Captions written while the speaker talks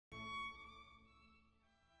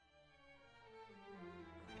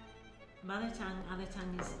Mother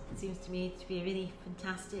tongue seems to me to be a really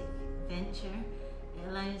fantastic venture. It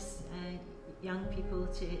allows young people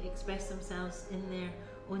to express themselves in their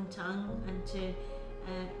own tongue and to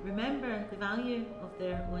remember the value of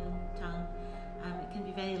their own tongue. It can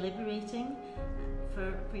be very liberating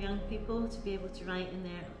for young people to be able to write in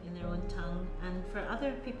their own tongue, and for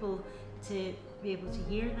other people to be able to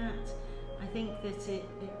hear that. I think that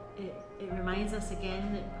it reminds us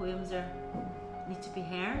again that poems need to be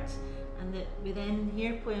heard, and that we then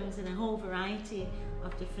hear poems in a whole variety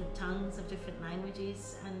of different tongues, of different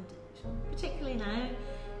languages, and particularly now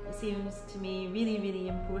it seems to me really, really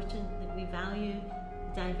important that we value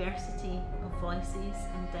diversity of voices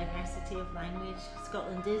and diversity of language.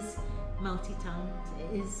 Scotland is multi-tongued,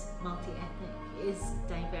 it is multi-ethnic, it is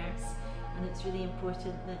diverse, and it's really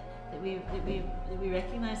important that we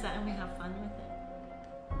recognise that and we have fun with it.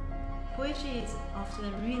 Poetry is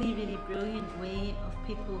often a really, really brilliant way of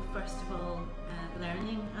people first of all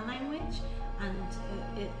learning a language,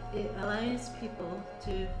 and it allows people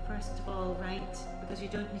to first of all write, because you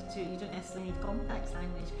don't necessarily need complex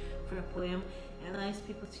language for a poem. It allows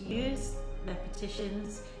people to use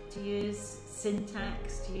repetitions, to use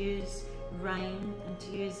syntax, to use rhyme, and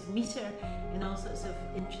to use metre in all sorts of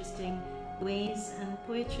interesting ways. And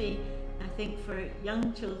poetry, I think for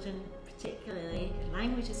young children particularly,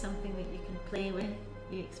 language is something that you can play with,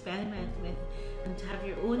 you experiment with, and to have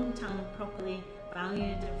your own tongue properly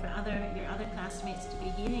valued, and for your other classmates to be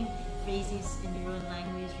hearing phrases in your own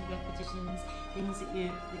language, repetitions, things that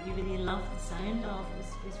you really love the sound of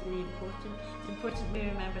is really important. It's important we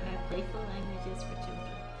remember how playful language is for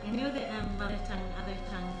children. I know that Mother Tongue, Other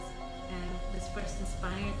Tongues was first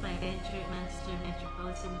inspired by a venture at Manchester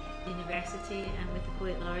Metropolitan University and with the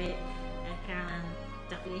Poet Laureate Caroline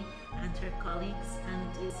Duffy and her colleagues,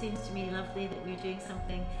 and it seems to me lovely that we're doing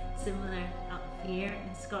something similar up here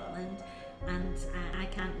in Scotland, and I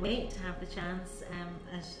can't wait to have the chance,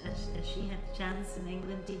 as she had the chance in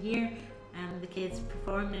England, to hear the kids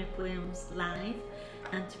perform their poems live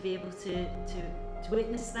and to be able to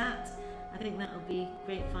witness that. I think that will be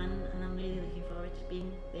great fun, and I'm really looking forward to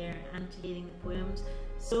being there and to hearing the poems.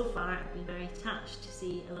 So far I've been very touched to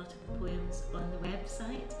see a lot of the poems on the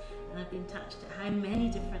website, and I've been touched at how many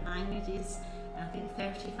different languages, I think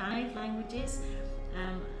 35 languages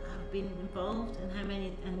have been involved, and how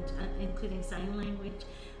many, and including sign language.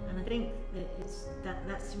 And I think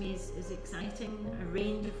that to me is exciting, a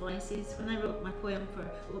range of voices. When I wrote my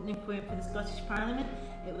opening poem for the Scottish Parliament,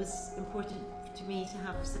 it was important to me to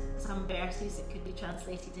have some verses that could be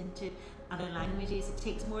translated into other languages. It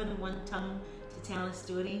takes more than one tongue to tell a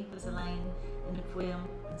story, was a line in a poem,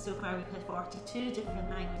 and so far we've had 42 different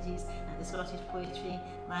languages at the Scottish Poetry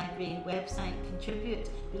Library website contribute.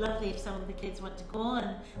 It'd be lovely if some of the kids want to go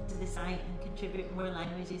on to the site and contribute more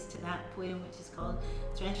languages to that poem, which is called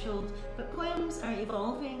Threshold. But poems are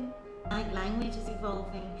evolving, like language is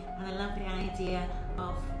evolving, and I love the idea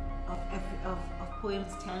of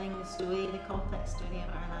poems telling the story, the complex story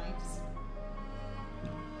of our lives.